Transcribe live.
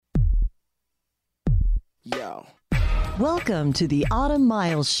Yo. Welcome to the Autumn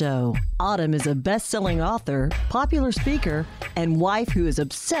Miles Show. Autumn is a best-selling author, popular speaker, and wife who is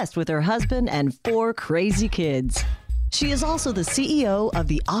obsessed with her husband and 4 crazy kids. She is also the CEO of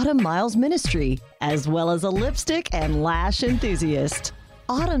the Autumn Miles Ministry, as well as a lipstick and lash enthusiast.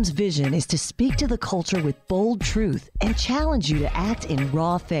 Autumn's vision is to speak to the culture with bold truth and challenge you to act in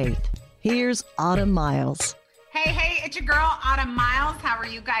raw faith. Here's Autumn Miles. Hey, it's your girl, Autumn Miles. How are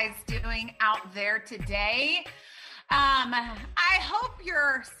you guys doing out there today? I hope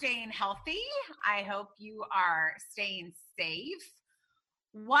you're staying healthy. I hope you are staying safe.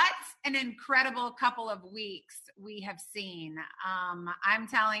 What an incredible couple of weeks we have seen. I'm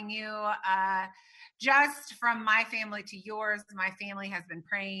telling you, just from my family to yours, my family has been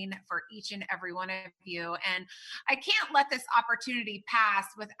praying for each and every one of you. And I can't let this opportunity pass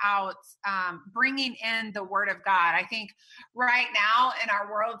without bringing in the Word of God. I think right now in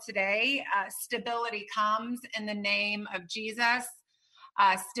our world today, stability comes in the name of Jesus.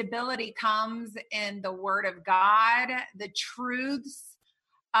 Stability comes in the Word of God, the truths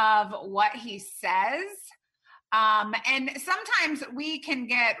of what he says. And sometimes we can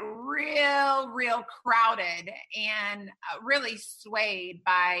get real crowded and really swayed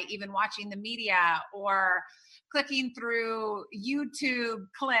by even watching the media or clicking through YouTube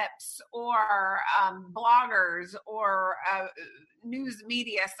clips or bloggers or news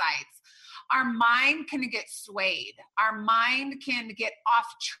media sites. Our mind can get swayed. Our mind can get off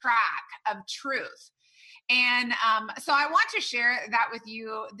track of truth. And so I want to share that with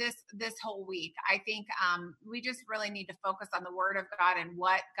you this whole week. I think we just really need to focus on the Word of God and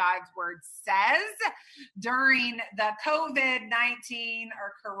what God's Word says during the COVID-19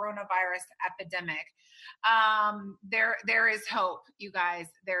 or coronavirus epidemic. There is hope, you guys.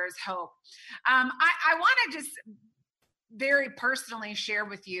 There is hope. I want to just very personally share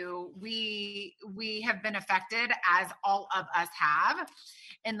with you, we have been affected, as all of us have,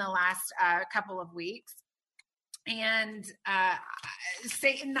 in the last couple of weeks. And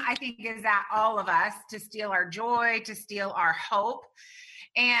Satan, I think, is at all of us to steal our joy, to steal our hope.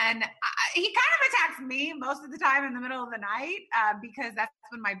 And he kind of attacks me most of the time in the middle of the night because that's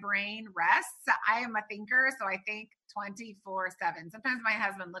when my brain rests. I am a thinker, so I think 24/7. Sometimes my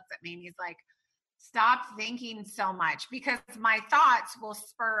husband looks at me and he's like, stop thinking so much, because my thoughts will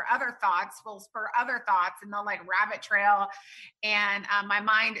spur other thoughts, and they'll like rabbit trail. And my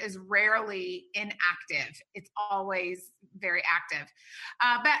mind is rarely inactive. It's always very active.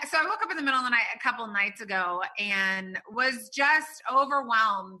 But so I woke up in the middle of the night a couple of nights ago and was just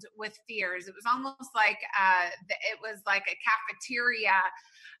overwhelmed with fears. It was almost like it was like a cafeteria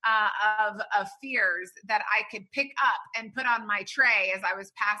of fears that I could pick up and put on my tray as I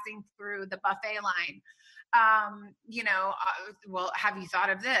was passing through the buffet line. Well, have you thought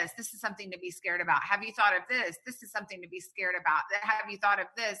of this? This is something to be scared about. Have you thought of this? This is something to be scared about. Have you thought of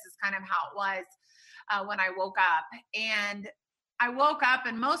this? Is kind of how it was when I woke up. And I woke up,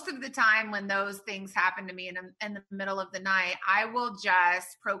 and most of the time when those things happen to me in the middle of the night, I will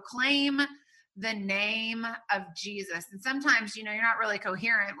just proclaim the name of Jesus. And sometimes, you're not really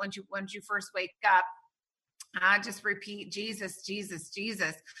coherent once you first wake up. I just repeat Jesus, Jesus,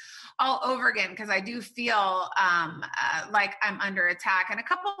 Jesus all over again, because I do feel like I'm under attack. And a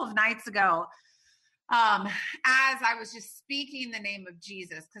couple of nights ago, as I was just speaking the name of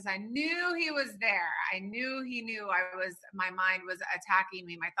Jesus, because I knew he was there. I knew he knew my mind was attacking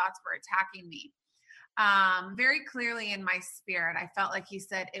me. My thoughts were attacking me. Very clearly in my spirit, I felt like he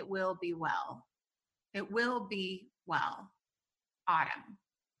said, "It will be well. It will be well, Autumn.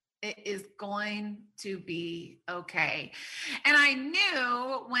 It is going to be okay." And I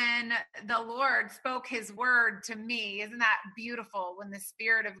knew when the Lord spoke his word to me. Isn't that beautiful when the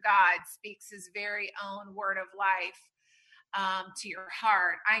Spirit of God speaks his very own word of life to your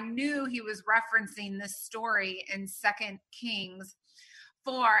heart? I knew he was referencing this story in 2 Kings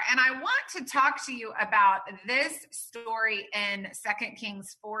 4. And I want to talk to you about this story in 2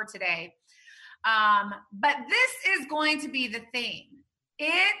 Kings 4 today. But this is going to be the theme.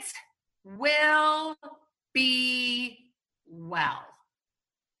 It will be well.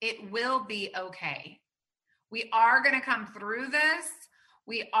 It will be okay. We are going to come through this.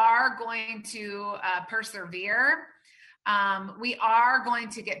 We are going to persevere. We are going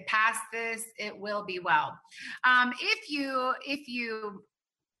to get past this. It will be well. If you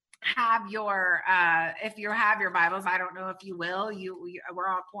have your if you have your Bibles, I don't know if you will, we're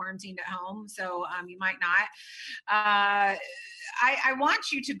all quarantined at home, so you might not. I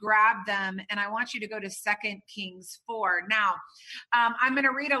want you to grab them, and I want you to go to 2 Kings 4. Now, I'm going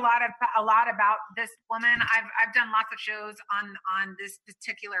to read a lot about this woman. I've done lots of shows on this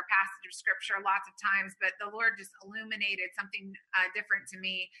particular passage of scripture lots of times, but the Lord just illuminated something different to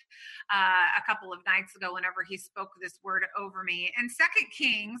me a couple of nights ago whenever he spoke this word over me. In 2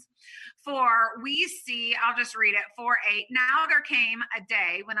 Kings 4, we see, I'll just read it, 4:8. Now there came a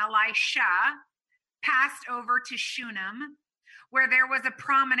day when Elisha passed over to Shunem, where there was a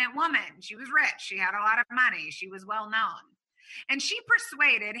prominent woman. She was rich. She had a lot of money. She was well known. And she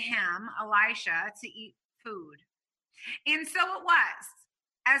persuaded him, Elisha, to eat food. And so it was.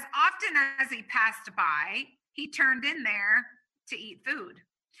 As often as he passed by, he turned in there to eat food.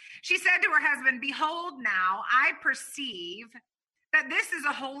 She said to her husband, "Behold, now I perceive that this is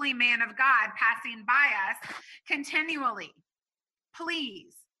a holy man of God passing by us continually.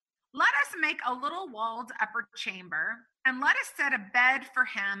 Please, let us make a little walled upper chamber, and let us set a bed for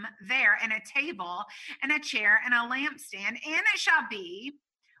him there, and a table, and a chair, and a lampstand. And it shall be,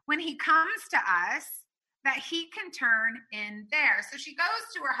 when he comes to us, that he can turn in there." So she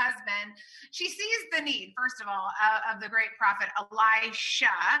goes to her husband. She sees the need, first of all, of the great prophet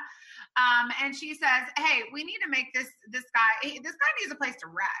Elisha. And she says, "Hey, we need to make this guy needs a place to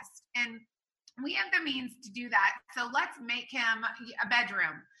rest. And we have the means to do that. So let's make him a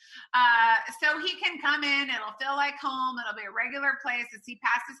bedroom. So he can come in. It'll feel like home. It'll be a regular place. As he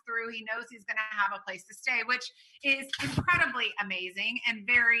passes through, he knows he's going to have a place to stay," which is incredibly amazing and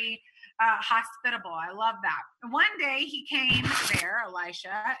very hospitable. I love that. One day he came there,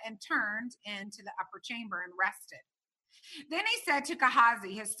 Elisha, and turned into the upper chamber and rested. Then he said to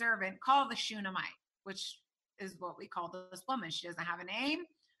Gehazi, his servant, "Call the Shunammite," which is what we call this woman. She doesn't have a name.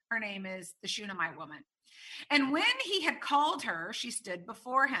 Her name is the Shunammite woman. And when he had called her, she stood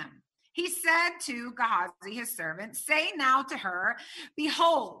before him. He said to Gehazi, his servant, "Say now to her,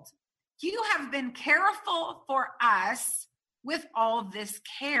 behold, you have been careful for us with all this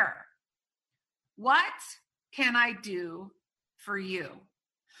care. What can I do for you?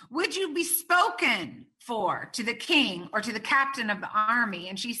 Would you be spoken for to the king or to the captain of the army?"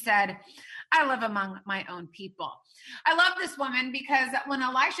 And she said, "I live among my own people." I love this woman because when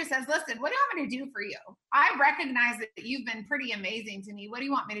Elisha says, "Listen, what do you want me to do for you? I recognize that you've been pretty amazing to me. What do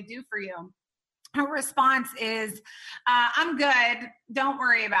you want me to do for you?" Her response is, "I'm good. Don't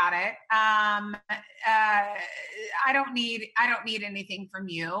worry about it. I don't need anything from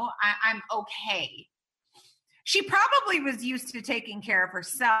you. I'm okay." She probably was used to taking care of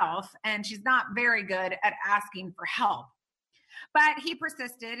herself, and she's not very good at asking for help. But he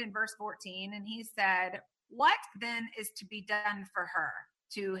persisted in verse 14, and he said, "What then is to be done for her?"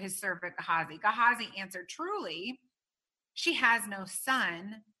 to his servant Gehazi. Gehazi answered, "Truly, she has no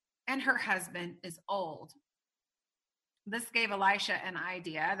son, and her husband is old." This gave Elisha an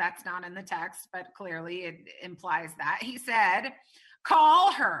idea. That's not in the text, but clearly it implies that. He said,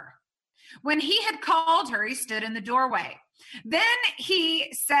 "Call her." When he had called her, he stood in the doorway. Then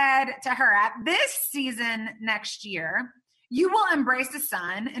he said to her, "At this season next year, you will embrace a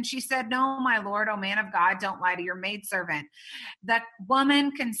son." And she said, "No, my Lord, O man of God, don't lie to your maidservant." That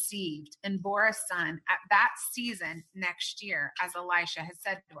woman conceived and bore a son at that season next year, as Elisha had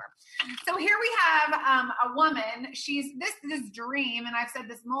said to her. So here we have a woman. She's this dream, and I've said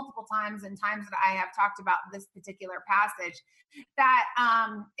this multiple times in times that I have talked about this particular passage, that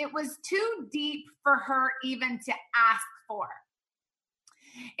it was too deep for her even to ask for.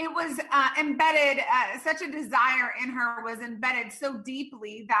 It was embedded, such a desire in her was embedded so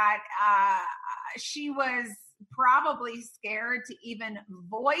deeply that she was probably scared to even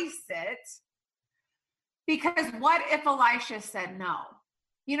voice it, because what if Elisha said no?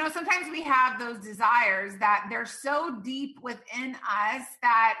 You know, sometimes we have those desires that they're so deep within us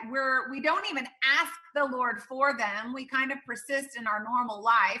that we don't even ask the Lord for them. We kind of persist in our normal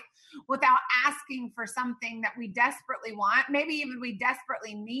life without asking for something that we desperately want, maybe even we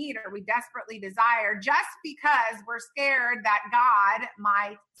desperately need or we desperately desire, just because we're scared that God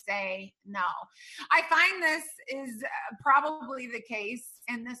might say no. I find this is probably the case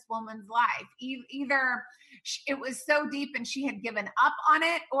in this woman's life. Either it was so deep and she had given up on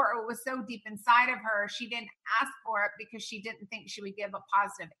it, or it was so deep inside of her she didn't ask for it because she didn't think she would give a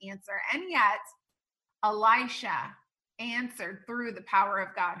positive answer. And yet Elisha answered through the power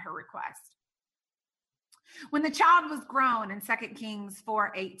of God her request. When the child was grown in 2 Kings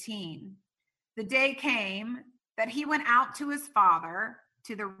 4:18, the day came that he went out to his father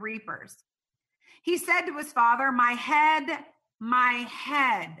to the reapers. He said to his father, "My head, my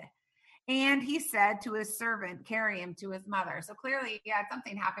head. And he said to his servant, carry him to his mother. So clearly, yeah,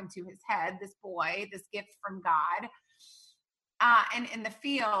 something happened to his head, this boy, this gift from God. And in the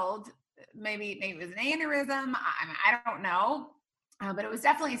field, maybe it was an aneurysm. I don't know. But it was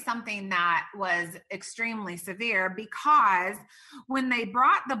definitely something that was extremely severe, because when they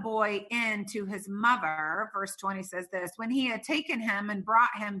brought the boy in to his mother, verse 20 says this, when he had taken him and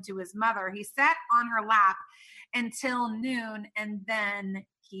brought him to his mother, he sat on her lap until noon, and then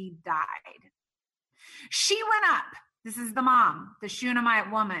he died. She went up. This is the mom, the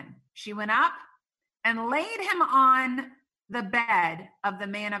Shunammite woman. She went up and laid him on the bed of the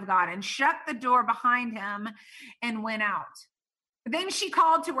man of God and shut the door behind him and went out. Then she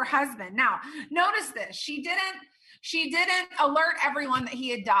called to her husband. Now, notice this. She didn't alert everyone that he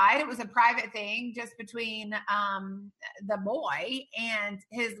had died. It was a private thing just between the boy and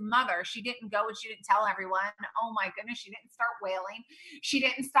his mother. She didn't go and she didn't tell everyone. Oh my goodness. She didn't start wailing. She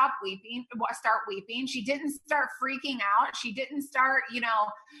didn't start weeping. She didn't start freaking out. She didn't start,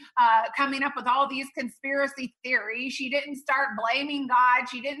 coming up with all these conspiracy theories. She didn't start blaming God.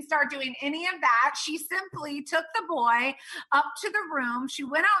 She didn't start doing any of that. She simply took the boy up to the room. She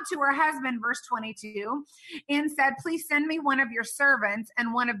went out to her husband, verse 22, and said, please send me one of your servants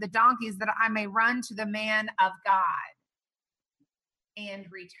and one of the donkeys that I may run to the man of God and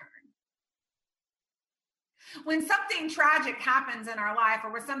return. When something tragic happens in our life,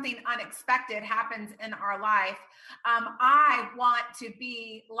 or when something unexpected happens in our life, I want to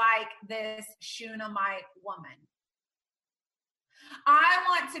be like this Shunammite woman. I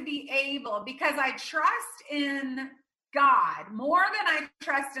want to be able, because I trust in God more than I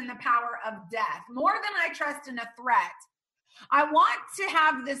trust in the power of death, more than I trust in a threat. I want to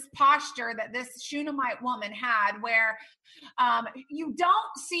have this posture that this Shunammite woman had, where you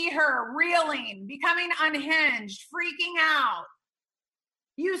don't see her reeling, becoming unhinged, freaking out.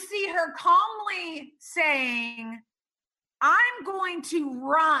 You see her calmly saying, I'm going to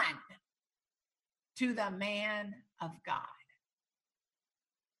run to the man of God.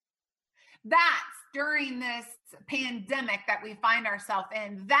 That's during this pandemic that we find ourselves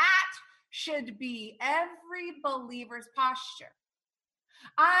in. That should be every believer's posture.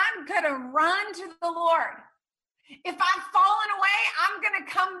 I'm going to run to the Lord. If I've fallen away, I'm going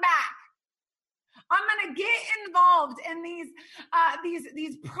to come back. I'm going to get involved in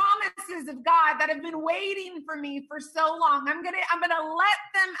these promises of God that have been waiting for me for so long. I'm going to let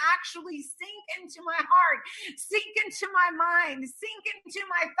them actually sink into my heart, sink into my mind, sink into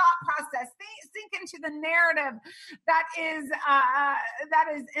my thought process, sink into the narrative that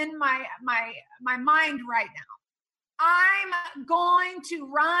is in my mind right now. I'm going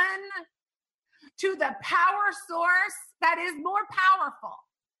to run to the power source that is more powerful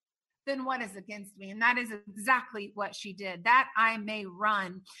than what is against me. And that is exactly what she did, that I may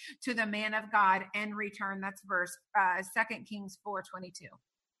run to the man of God and return. That's verse 2 Kings 4:22.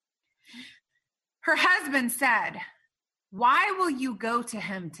 Her husband said, why will you go to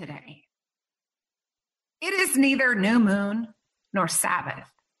him today? It is neither new moon nor Sabbath.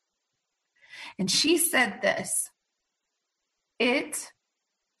 And she said this, it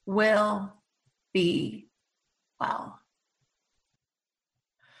will be well.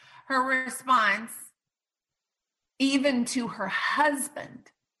 Her response, even to her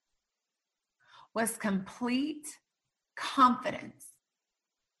husband, was complete confidence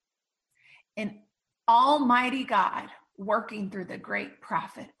in Almighty God working through the great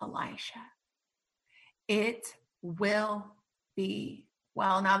prophet Elisha. It will be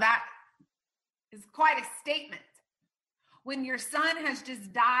well. Now that is quite a statement. When your son has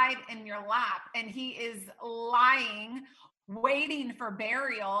just died in your lap and he is lying, waiting for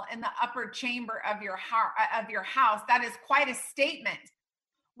burial in the upper chamber of your house, that is quite a statement.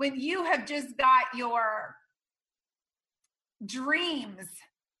 When you have just got your dreams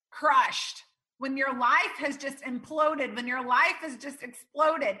crushed, when your life has just imploded, when your life has just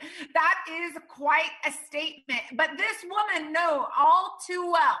exploded, that is quite a statement. But this woman knew all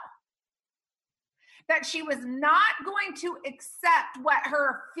too well that she was not going to accept what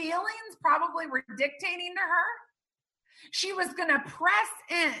her feelings probably were dictating to her. She was going to press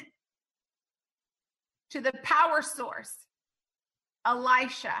in to the power source,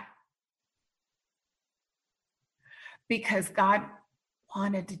 Elisha, because God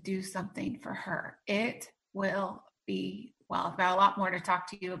wanted to do something for her. It will be well. I've got a lot more to talk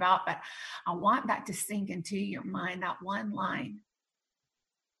to you about, but I want that to sink into your mind, that one line.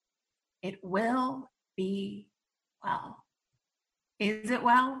 It will be well. Is it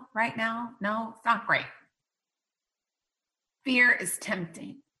well right now? No, it's not great. Fear is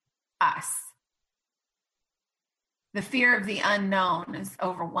tempting us. The fear of the unknown is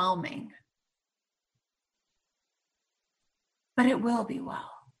overwhelming. But it will be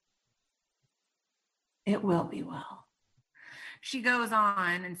well. It will be well. She goes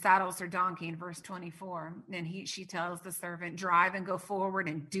on and saddles her donkey in verse 24. And she tells the servant, drive and go forward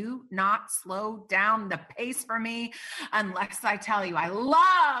and do not slow down the pace for me unless I tell you. I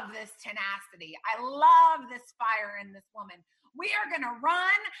love this tenacity. I love this fire in this woman. We are going to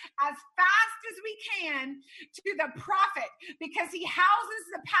run as fast as we can to the prophet because he houses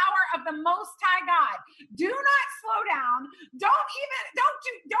the power of the Most High God. Do not slow down. Don't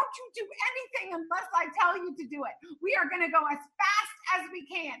you do anything unless I tell you to do it. We are going to go as fast as we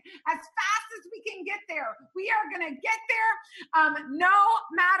can, as fast as we can get there. We are going to get there no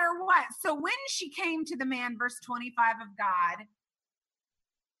matter what. So when she came to the man, verse 25 of God,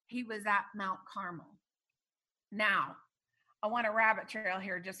 he was at Mount Carmel. Now, I want to rabbit trail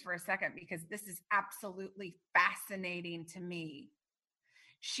here just for a second because this is absolutely fascinating to me.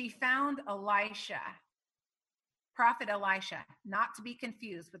 She found Elisha, prophet Elisha, not to be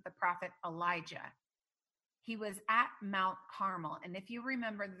confused with the prophet Elijah. He was at Mount Carmel. And if you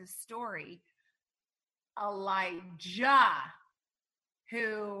remember the story, Elijah,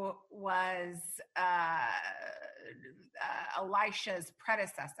 who was Elisha's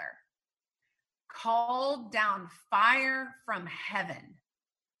predecessor, called down fire from heaven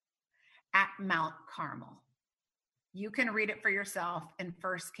at Mount Carmel. You can read it for yourself in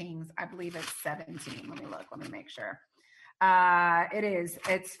 1 Kings, I believe it's 17. Let me look, let me make sure.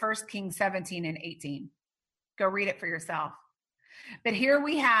 It's 1 Kings 17 and 18. Go read it for yourself. But here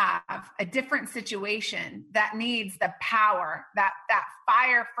we have a different situation that needs the power, that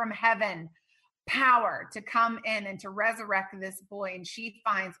fire from heaven, power to come in and to resurrect this boy. And she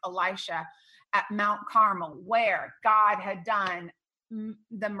finds Elisha at Mount Carmel, where God had done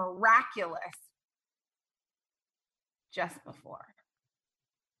the miraculous just before.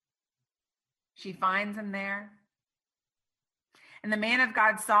 She finds him there. And the man of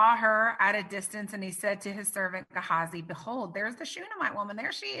God saw her at a distance, and he said to his servant Gehazi, behold, there's the Shunammite woman.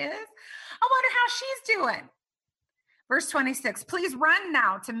 There she is. I wonder how she's doing. Verse 26, please run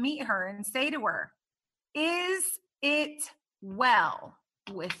now to meet her and say to her, is it well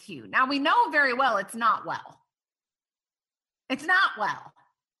with you? Now we know very well it's not well. It's not well.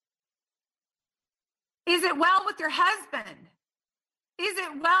 Is it well with your husband? Is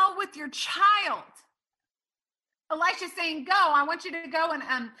it well with your child? Elisha's saying, go. I want you to go and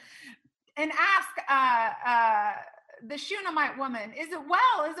ask the Shunammite woman, is it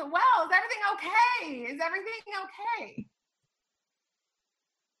well? Is it well? Is everything okay? Is everything okay?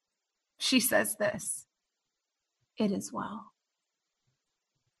 She says this, it is well.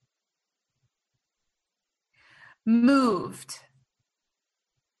 Moved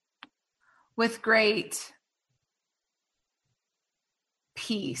with great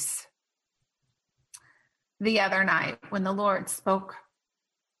peace the other night when the Lord spoke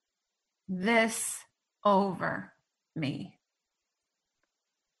this over me.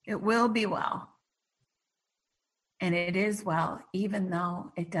 It will be well. And it is well, even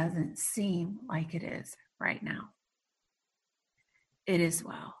though it doesn't seem like it is right now. It is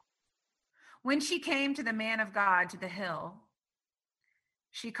well. When she came to the man of God to the hill,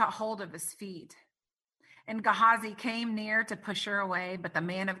 she caught hold of his feet. And Gehazi came near to push her away, but the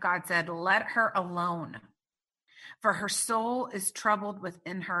man of God said, let her alone. For her soul is troubled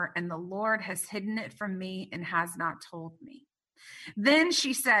within her, and the Lord has hidden it from me and has not told me. Then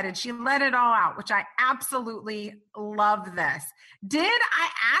she said, and she let it all out, which I absolutely love this. Did I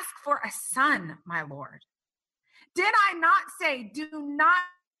ask for a son, my Lord? Did I not say, do not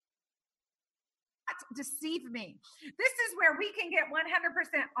deceive me? This is where we can get 100%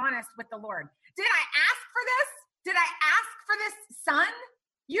 honest with the Lord. Did I ask for this? Did I ask for this son?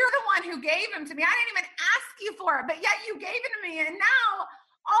 You're the one who gave him to me. I didn't even ask you for it, but yet you gave it to me. And now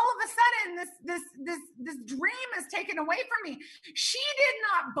all of a sudden this dream is taken away from me. She did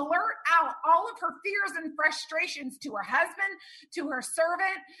not blurt out all of her fears and frustrations to her husband, to her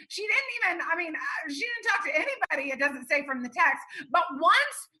servant. She didn't talk to anybody, it doesn't say from the text. But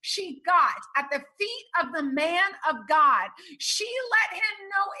once she got at the feet of the man of God, she let him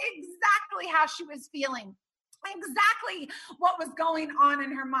know exactly how she was feeling. Exactly what was going on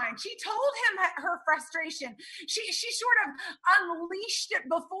in her mind. She told him her frustration. She sort of unleashed it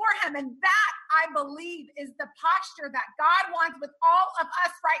before him. And that, I believe, is the posture that God wants with all of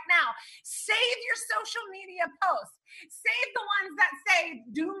us right now. Save your social media posts. Save the ones that say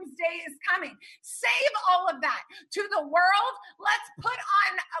doomsday is coming. Save all of that. To the world, let's put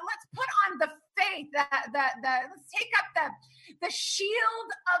on the faith. Let's take up the shield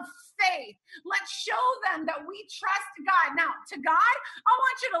of faith. Let's show them that we trust God. Now, to God, I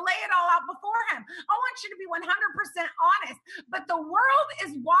want you to lay it all out before him. I want you to be 100% honest. But the world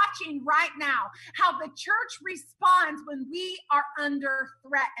is watching right now how the church responds when we are under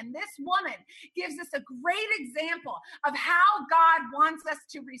threat. And this woman gives us a great example of how God wants us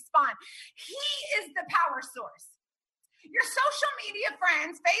to respond. He is the power source. Your social media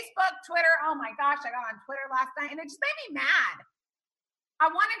friends, Facebook, Twitter, oh my gosh, I got on Twitter last night and it just made me mad. I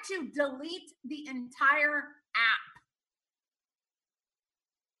wanted to delete the entire app.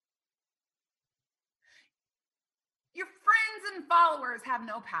 Your friends and followers have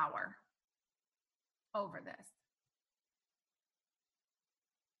no power over this.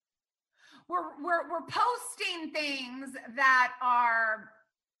 We're posting things that are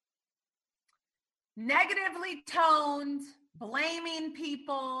negatively toned, blaming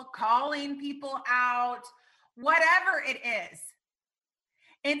people, calling people out, whatever it is.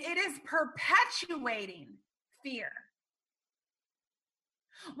 And it is perpetuating fear.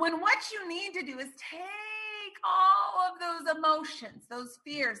 When what you need to do is take all of those emotions, those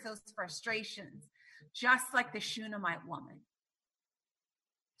fears, those frustrations, just like the Shunammite woman,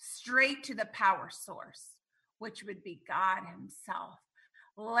 straight to the power source, which would be God himself.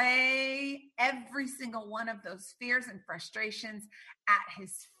 Lay every single one of those fears and frustrations at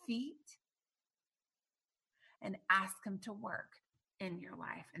his feet and ask him to work in your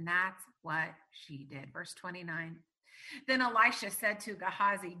life. And that's what she did. Verse 29. Then Elisha said to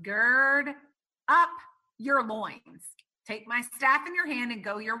Gehazi, gird up your loins. Take my staff in your hand and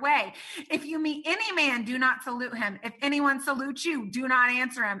go your way. If you meet any man, do not salute him. If anyone salutes you, do not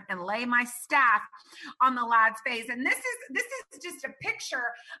answer him, and lay my staff on the lad's face. And this is just a picture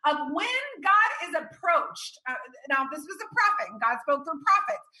of when God is approached. Now, this was a prophet, and God spoke through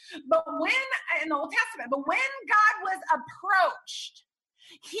prophets. But when, in the Old Testament, but when God was approached,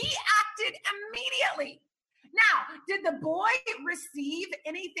 he acted immediately. Now, did the boy receive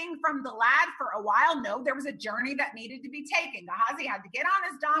anything from the lad for a while? No, there was a journey that needed to be taken. Gehazi had to get on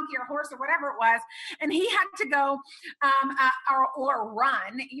his donkey or horse or whatever it was, and he had to go or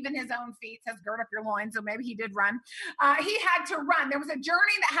run. Even his own feet says, gird up your loins, so maybe he did run. He had to run. There was a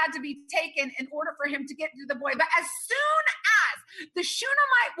journey that had to be taken in order for him to get to the boy. But as soon as the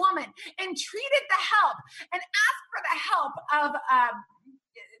Shunammite woman entreated the help and asked for the help of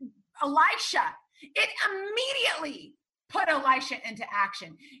Elisha, it immediately put Elisha into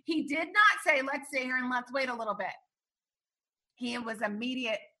action. He did not say, let's stay here and let's wait a little bit. He was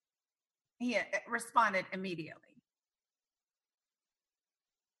immediate. He responded immediately.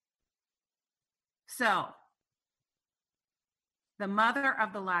 So the mother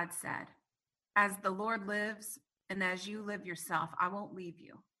of the lad said, as the Lord lives and as you live yourself, I won't leave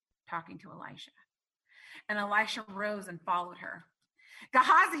you, talking to Elisha. And Elisha rose and followed her.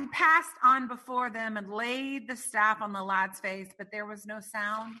 Gehazi passed on before them and laid the staff on the lad's face, but there was no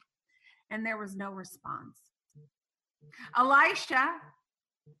sound and there was no response. Elisha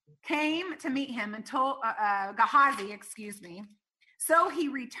came to meet him and told Gehazi, So he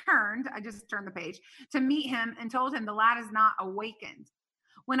returned, I just turned the page, to meet him and told him the lad is not awakened.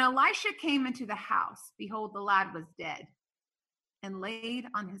 When Elisha came into the house, behold, the lad was dead and laid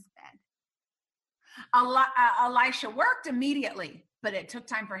on his bed. Elisha worked immediately, but it took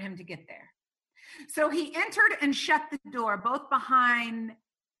time for him to get there. So he entered and shut the door, both behind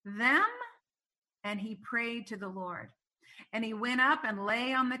them, and he prayed to the Lord. And he went up and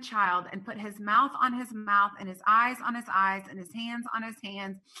lay on the child and put his mouth on his mouth and his eyes on his eyes and his hands on his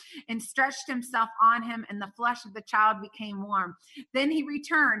hands and stretched himself on him, and the flesh of the child became warm. Then he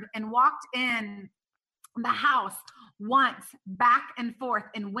returned and walked in the house once back and forth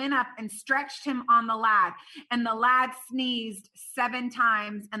and went up and stretched him on the lad, and the lad sneezed 7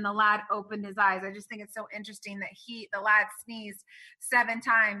 times and the lad opened his eyes. I just think it's so interesting that the lad sneezed 7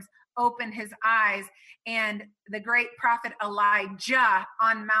 times, opened his eyes, and the great prophet Elijah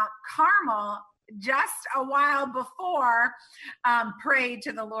on Mount Carmel just a while before prayed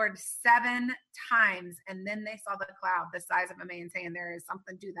to the Lord 7 times, and then they saw the cloud the size of a man's hand. There is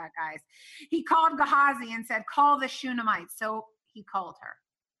something to that, guys. He called Gehazi and said, call the Shunammite. So he called her,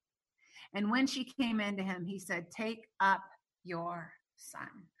 and when she came into him, he said, take up your son.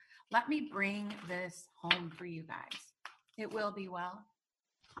 Let me bring this home for you guys. It will be well.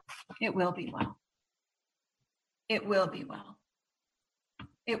 It will be well. It will be well.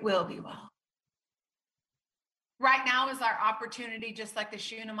 It will be well. Right now is our opportunity, just like the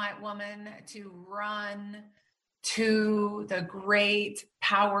Shunammite woman, to run to the great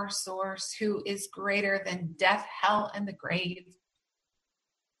power source who is greater than death, hell, and the grave,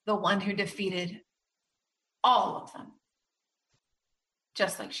 the one who defeated all of them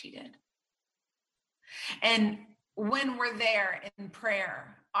just like she did. And when we're there in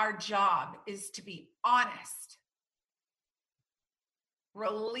prayer, our job is to be honest,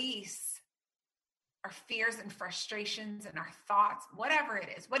 release our fears and frustrations and our thoughts, whatever it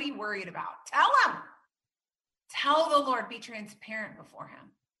is. What are you worried about? Tell him. Tell the Lord, be transparent before him.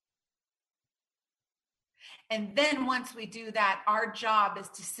 And then once we do that, our job is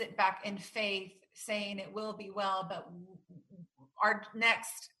to sit back in faith, saying it will be well, but our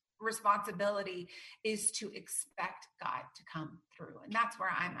next responsibility is to expect God to come through. And that's where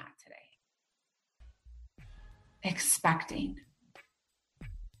I'm at today. Expecting.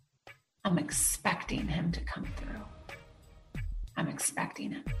 I'm expecting him to come through. I'm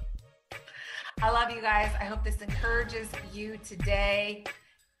expecting him. I love you guys. I hope this encourages you today.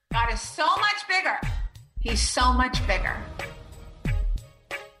 God is so much bigger. He's so much bigger.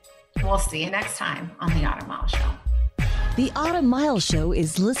 We'll see you next time on the Autumn Miles Show. The Autumn Miles Show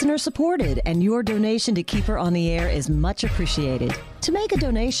is listener supported, and your donation to keep her on the air is much appreciated. To make a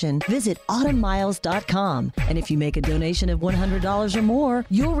donation, visit autumnmiles.com. And if you make a donation of $100 or more,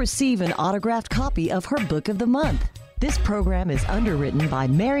 you'll receive an autographed copy of her book of the month. This program is underwritten by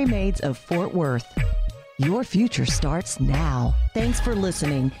Mary Maids of Fort Worth. Your future starts now. Thanks for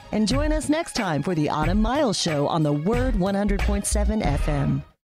listening, and join us next time for the Autumn Miles Show on the Word 100.7 FM.